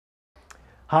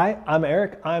Hi, I'm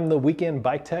Eric. I'm the weekend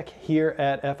bike tech here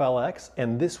at FLX,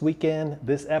 and this weekend,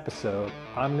 this episode,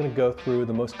 I'm going to go through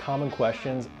the most common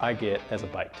questions I get as a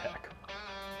bike tech.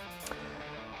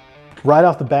 Right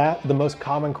off the bat, the most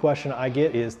common question I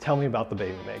get is, tell me about the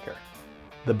Babymaker.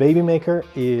 The Babymaker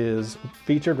is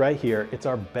featured right here. It's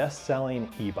our best-selling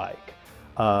e-bike.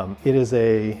 It is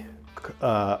a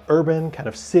urban kind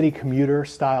of city commuter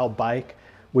style bike,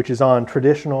 which is on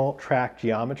traditional track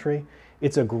geometry.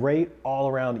 It's a great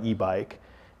all-around e-bike,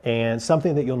 and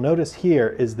something that you'll notice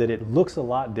here is that it looks a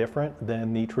lot different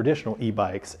than the traditional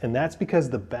e-bikes, and that's because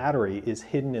the battery is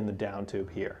hidden in the down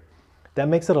tube here. That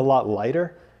makes it a lot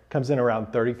lighter, comes in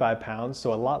around 35 pounds,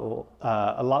 so a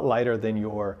lot lighter than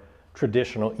your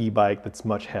traditional e-bike that's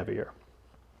much heavier.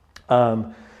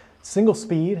 Single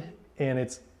speed, and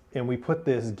we put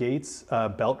this Gates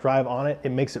belt drive on it.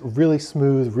 It makes it really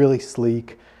smooth, really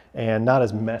sleek, and not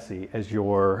as messy as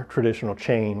your traditional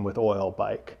chain with oil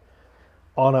bike.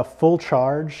 On a full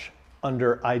charge,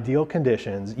 under ideal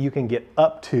conditions, you can get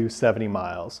up to 70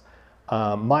 miles.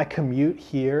 My commute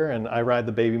here, and I ride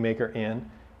the Babymaker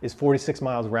in, is 46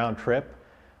 miles round trip.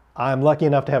 I'm lucky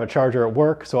enough to have a charger at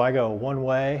work, so I go one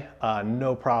way,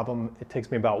 no problem. It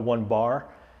takes me about 1 bar,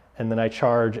 and then I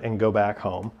charge and go back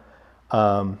home.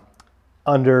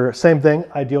 Under same thing,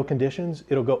 ideal conditions,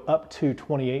 it'll go up to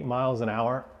 28 miles an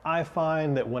hour. I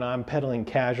find that when I'm pedaling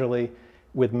casually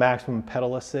with maximum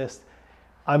pedal assist,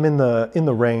 I'm in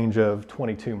the range of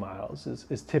 22 miles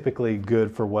is typically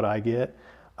good for what I get.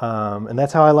 And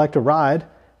that's how I like to ride.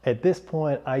 At this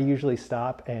point, I usually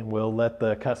stop and will let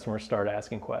the customer start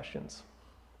asking questions.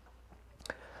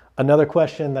 Another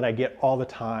question that I get all the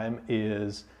time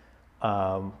is,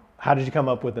 how did you come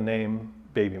up with the name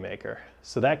Babymaker?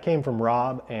 So that came from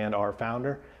Rob, our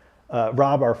founder,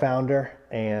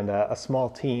 and a small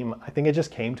team. I think it just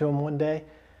came to him one day.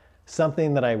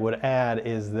 Something that I would add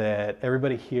is that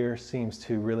everybody here seems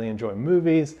to really enjoy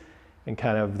movies, and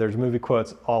there's movie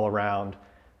quotes all around.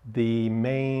 The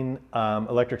main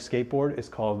electric skateboard is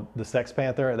called the Sex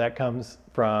Panther. That comes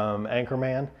from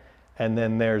Anchorman. And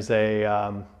then there's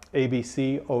a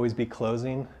ABC, always be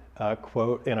closing,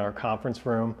 quote in our conference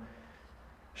room.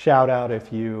 Shout out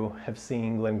if you have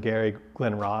seen Glengarry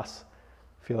Glen Ross.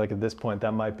 I feel like at this point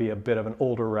that might be a bit of an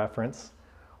older reference.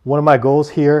 One of my goals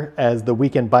here as the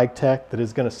weekend bike tech that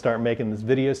is going to start making this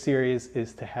video series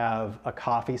is to have a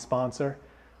coffee sponsor,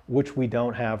 which we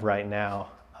don't have right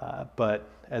now. But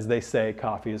as they say,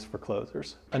 coffee is for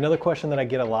closers. Another question that I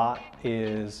get a lot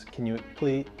is, can you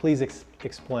please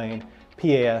explain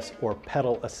PAS or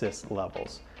pedal assist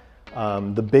levels?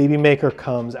 The Babymaker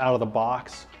comes out of the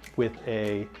box with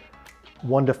a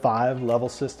 1 to 5 level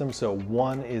system. So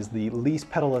 1 is the least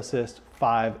pedal assist,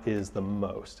 5 is the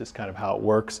most, is kind of how it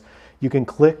works. You can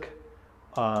click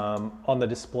on the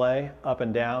display up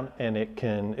and down, and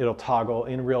it'll toggle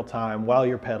in real time while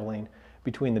you're pedaling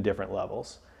between the different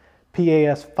levels.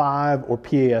 PAS 5 or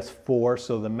PAS 4,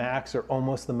 so the max or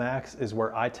almost the max, is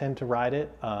where I tend to ride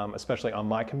it, especially on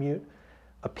my commute.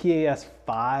 A PAS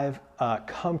 5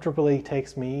 comfortably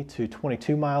takes me to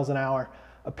 22 miles an hour.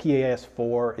 A PAS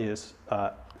 4 is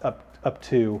up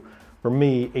to, for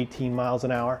me, 18 miles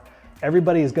an hour.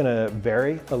 Everybody is gonna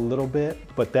vary a little bit,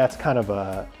 but that's kind of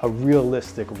a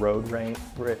realistic road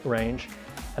range.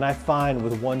 And I find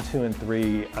with 1, 2, and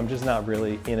 3, I'm just not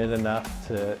really in it enough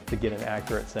to get an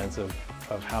accurate sense of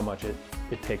how much it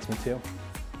takes me to.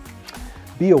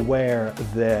 Be aware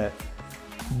that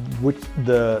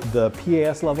the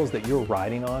PAS levels that you're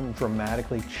riding on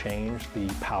dramatically change the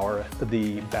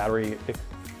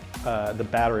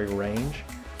battery range.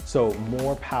 So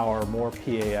more power, more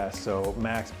PAS, so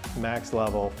max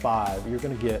level 5, you're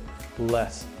gonna get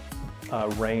less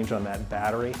range on that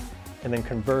battery. And then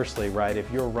conversely, right,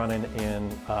 if you're running in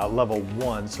level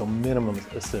 1, so minimum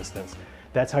assistance,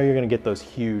 that's how you're gonna get those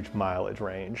huge mileage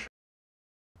range.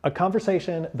 A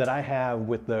conversation that I have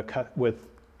with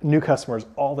new customers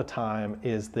all the time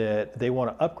is that they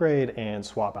want to upgrade and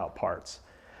swap out parts.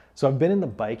 So I've been in the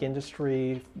bike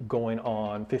industry going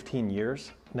on 15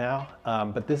 years now,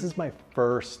 but this is my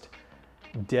first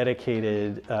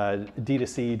dedicated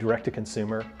D2C,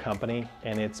 direct-to-consumer company,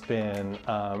 and it's been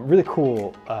really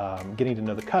cool getting to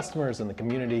know the customers and the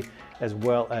community, as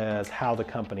well as how the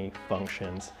company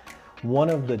functions. One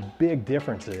of the big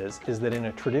differences is that in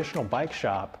a traditional bike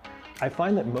shop, I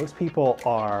find that most people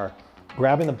are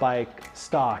grabbing the bike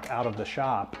stock out of the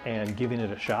shop and giving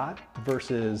it a shot,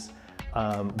 versus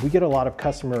we get a lot of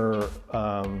customer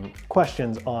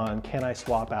questions on, can I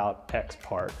swap out X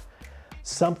part?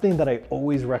 Something that I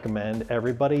always recommend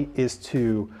everybody is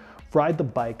to ride the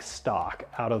bike stock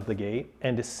out of the gate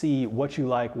and to see what you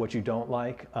like, what you don't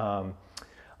like.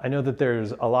 I know that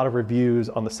there's a lot of reviews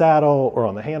on the saddle or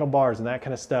on the handlebars and that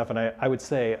kind of stuff, and I would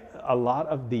say a lot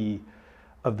of the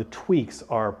tweaks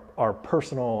are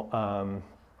personal.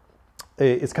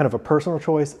 It's kind of a personal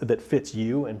choice that fits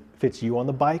you and fits you on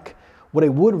the bike. What I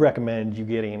would recommend you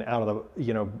getting out of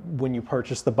the, when you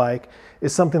purchase the bike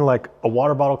is something like a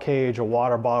water bottle cage, a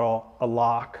water bottle, a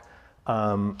lock,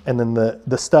 and then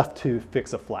the stuff to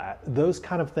fix a flat. Those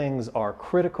kind of things are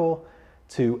critical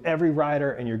to every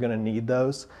rider, and you're gonna need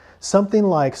those. Something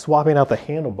like swapping out the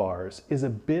handlebars is a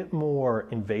bit more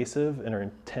invasive and or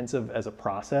intensive as a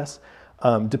process.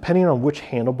 Depending on which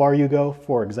handlebar you go,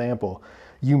 for example,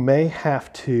 you may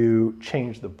have to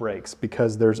change the brakes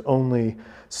because there's only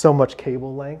so much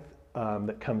cable length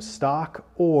that comes stock,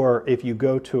 or if you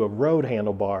go to a road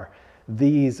handlebar,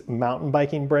 these mountain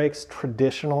biking brakes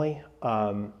traditionally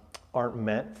aren't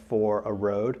meant for a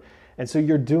road. And so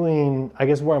you're doing, I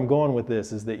guess where I'm going with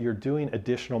this is that you're doing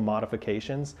additional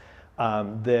modifications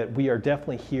that we are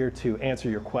definitely here to answer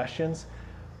your questions,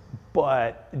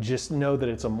 but just know that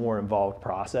it's a more involved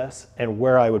process. And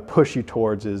where I would push you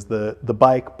towards is the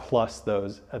bike plus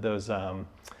those kind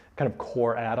of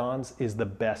core add-ons is the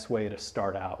best way to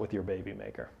start out with your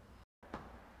Babymaker.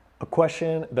 A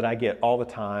question that I get all the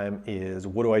time is,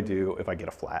 what do I do if I get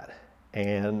a flat?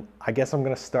 And I guess I'm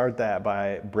gonna start that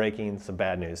by breaking some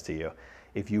bad news to you.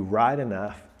 If you ride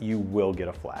enough, you will get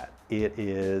a flat. It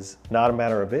is not a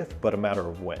matter of if, but a matter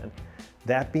of when.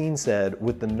 That being said,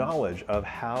 with the knowledge of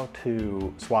how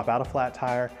to swap out a flat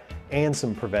tire and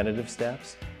some preventative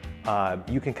steps,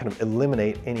 you can kind of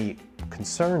eliminate any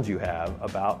concerns you have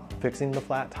about fixing the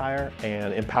flat tire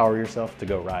and empower yourself to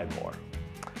go ride more.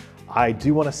 I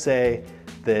do want to say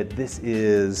that this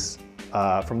is,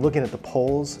 from looking at the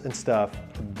polls and stuff,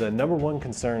 the #1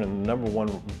 concern and the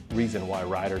 #1 reason why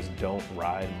riders don't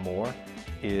ride more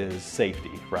is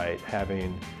safety, right?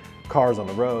 Having cars on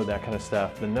the road, that kind of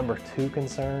stuff. The #2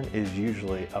 concern is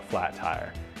usually a flat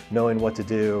tire. Knowing what to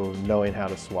do, knowing how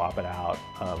to swap it out,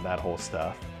 that whole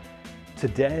stuff.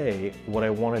 Today, what I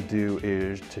want to do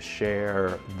is to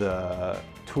share the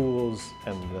tools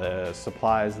and the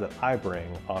supplies that I bring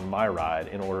on my ride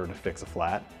in order to fix a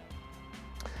flat.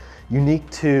 Unique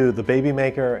to the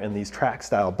Babymaker and these track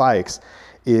style bikes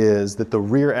is that the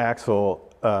rear axle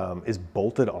is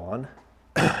bolted on.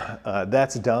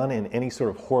 That's done in any sort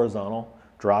of horizontal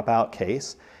dropout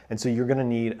case. And so you're gonna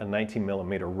need a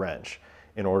 19mm wrench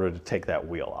in order to take that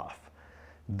wheel off.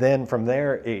 Then from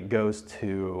there, it goes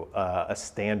to a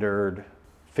standard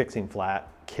fixing flat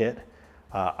kit.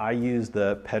 I use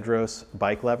the Pedros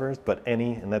bike levers, but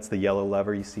and that's the yellow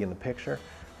lever you see in the picture,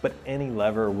 but any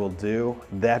lever will do.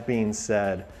 That being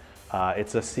said,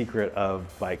 it's a secret of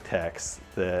bike techs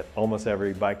that almost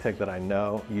every bike tech that I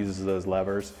know uses those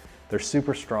levers. They're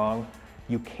super strong.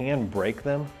 You can break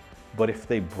them, but if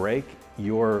they break,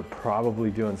 you're probably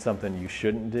doing something you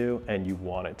shouldn't do and you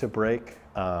want it to break.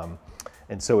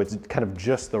 And so it's kind of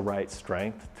just the right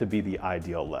strength to be the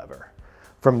ideal lever.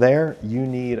 From there, you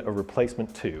need a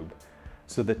replacement tube.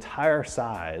 So the tire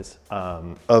size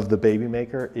of the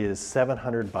Babymaker is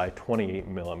 700 by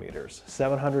 28mm.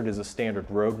 700 is a standard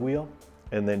road wheel,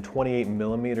 and then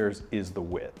 28mm is the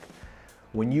width.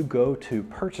 When you go to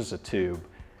purchase a tube,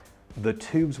 the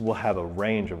tubes will have a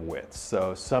range of widths.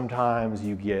 So sometimes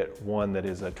you get one that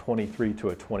is a 23 to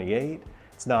a 28.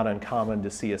 It's not uncommon to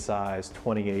see a size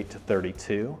 28 to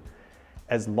 32.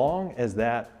 As long as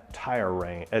that tire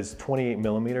range, as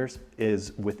 28mm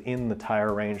is within the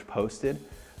tire range posted,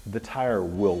 the tire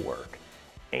will work.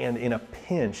 And in a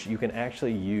pinch, you can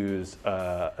actually use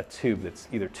a tube that's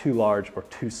either too large or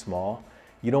too small.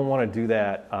 You don't want to do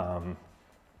that.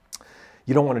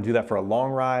 You don't want to do that for a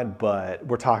long ride, but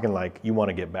we're talking like you want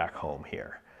to get back home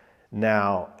here.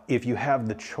 Now, if you have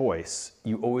the choice,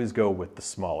 you always go with the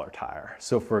smaller tire.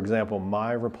 So for example,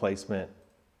 my replacement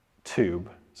tube,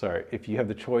 if you have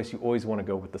the choice, you always want to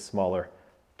go with the smaller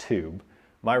tube.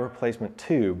 My replacement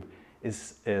tube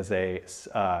is a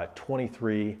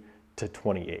 23 to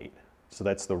 28. So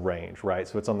that's the range, right?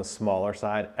 So it's on the smaller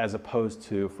side as opposed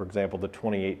to, for example, the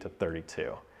 28 to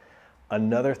 32.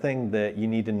 Another thing that you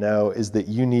need to know is that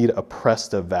you need a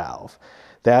Presta valve.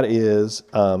 That is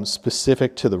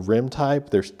specific to the rim type.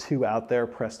 There's two out there,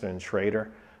 Presta and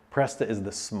Schrader. Presta is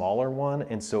the smaller one,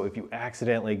 and so if you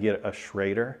accidentally get a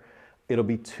Schrader, it'll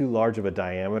be too large of a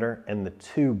diameter and the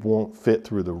tube won't fit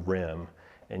through the rim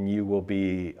and you will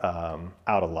be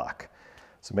out of luck.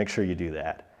 So make sure you do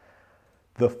that.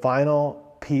 The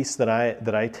final piece that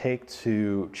I take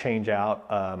to change out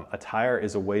a tire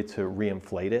is a way to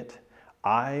reinflate it.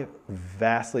 I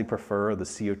vastly prefer the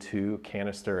CO2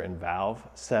 canister and valve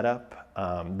setup.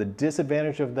 The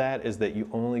disadvantage of that is that you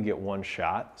only get one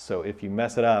shot. So if you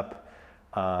mess it up,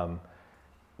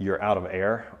 you're out of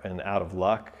air and out of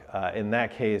luck. In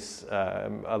that case,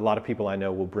 a lot of people I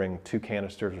know will bring 2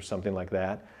 canisters or something like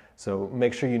that. So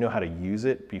make sure you know how to use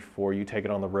it before you take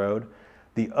it on the road.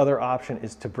 The other option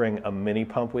is to bring a mini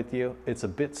pump with you. It's a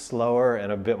bit slower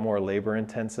and a bit more labor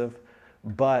intensive,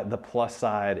 but the plus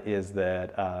side is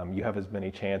that you have as many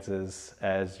chances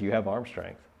as you have arm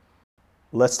strength.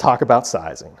 Let's talk about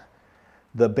sizing.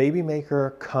 The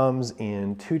Babymaker comes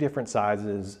in 2 different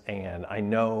sizes, and I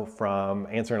know from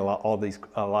answering a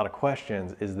lot of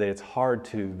questions is that it's hard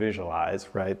to visualize,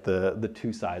 right, the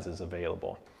 2 sizes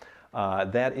available.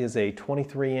 That is a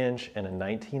 23-inch and a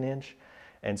 19-inch.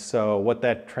 And so what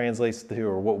that translates to,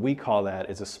 or what we call that,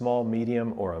 is a small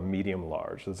medium or a medium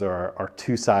large. Those are our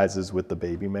 2 sizes with the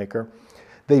Babymaker.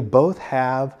 They both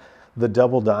have the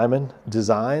double diamond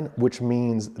design, which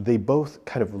means they both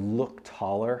kind of look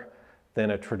taller than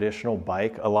a traditional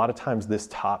bike. A lot of times this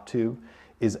top tube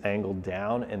is angled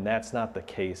down, and that's not the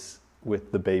case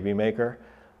with the Babymaker.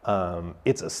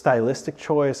 It's a stylistic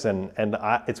choice, and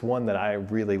it's one that I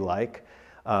really like.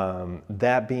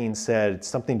 That being said, it's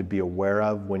something to be aware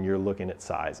of when you're looking at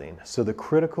sizing. So the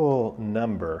critical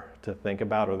number to think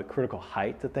about, or the critical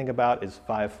height to think about, is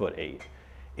 5'8".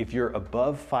 If you're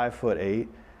above 5'8",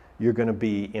 you're going to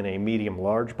be in a medium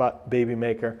large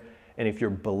Babymaker, and if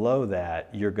you're below that,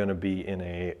 you're going to be in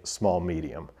a small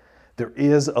medium. There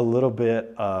is a little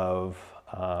bit of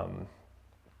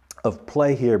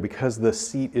play here because the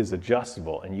seat is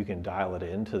adjustable and you can dial it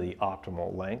into the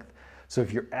optimal length. So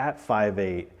if you're at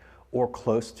 5'8" or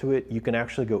close to it, you can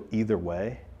actually go either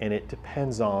way, and it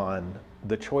depends on,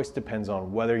 the choice depends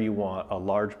on whether you want a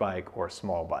large bike or a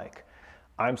small bike.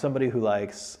 I'm somebody who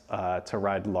likes to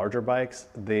ride larger bikes.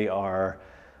 They are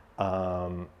a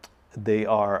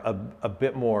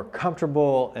bit more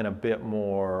comfortable and a bit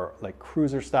more like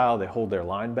cruiser style. They hold their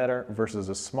line better, versus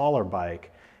a smaller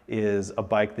bike is a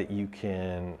bike that you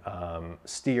can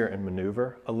steer and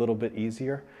maneuver a little bit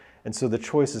easier. And so the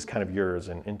choice is kind of yours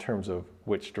in terms of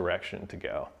which direction to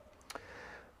go.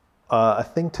 A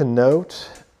thing to note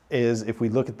is if we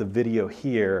look at the video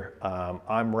here,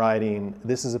 I'm riding,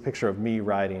 this is a picture of me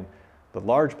riding the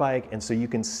large bike, and so you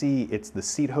can see it's the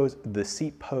seat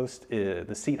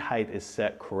height is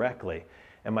set correctly,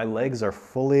 and my legs are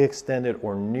fully extended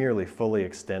or nearly fully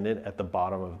extended at the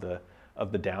bottom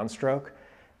of the downstroke.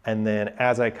 And then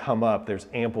as I come up, there's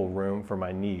ample room for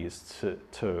my knees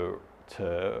to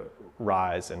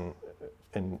rise and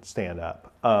stand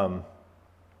up.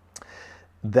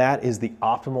 That is the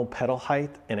optimal pedal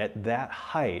height, and at that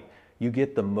height, you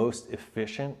get the most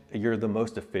efficient, you're the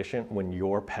most efficient when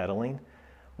you're pedaling.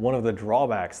 One of the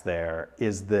drawbacks there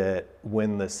is that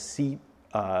when the seat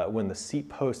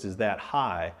post is that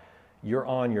high, you're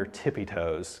on your tippy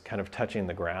toes, kind of touching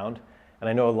the ground. And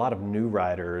I know a lot of new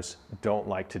riders don't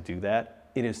like to do that.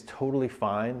 It is totally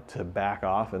fine to back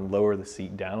off and lower the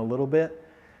seat down a little bit.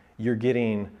 You're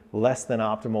getting less than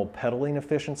optimal pedaling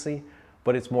efficiency,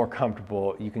 but it's more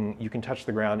comfortable. You can touch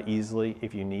the ground easily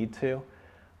if you need to.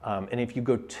 And if you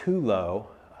go too low,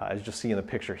 as you'll see in the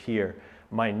picture here,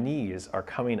 my knees are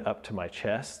coming up to my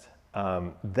chest.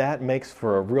 That makes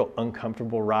for a real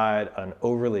uncomfortable ride, an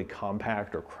overly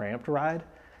compact or cramped ride.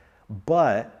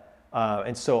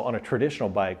 And so on a traditional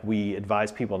bike, we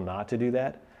advise people not to do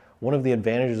that. One of the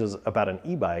advantages about an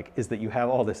e-bike is that you have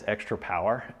all this extra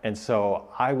power. And so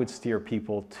I would steer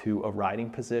people to a riding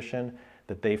position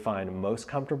that they find most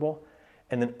comfortable.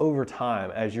 And then over time,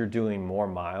 as you're doing more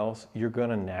miles, you're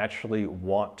gonna naturally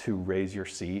want to raise your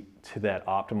seat to that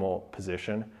optimal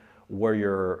position where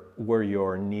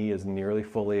your knee is nearly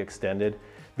fully extended,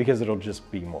 because it'll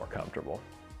just be more comfortable.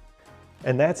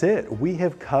 And that's it. We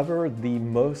have covered the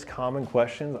most common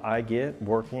questions I get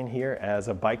working here as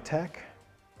a bike tech.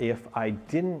 If I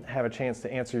didn't have a chance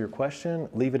to answer your question,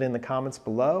 leave it in the comments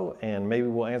below and maybe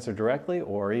we'll answer directly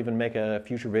or even make a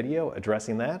future video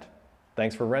addressing that.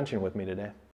 Thanks for wrenching with me today.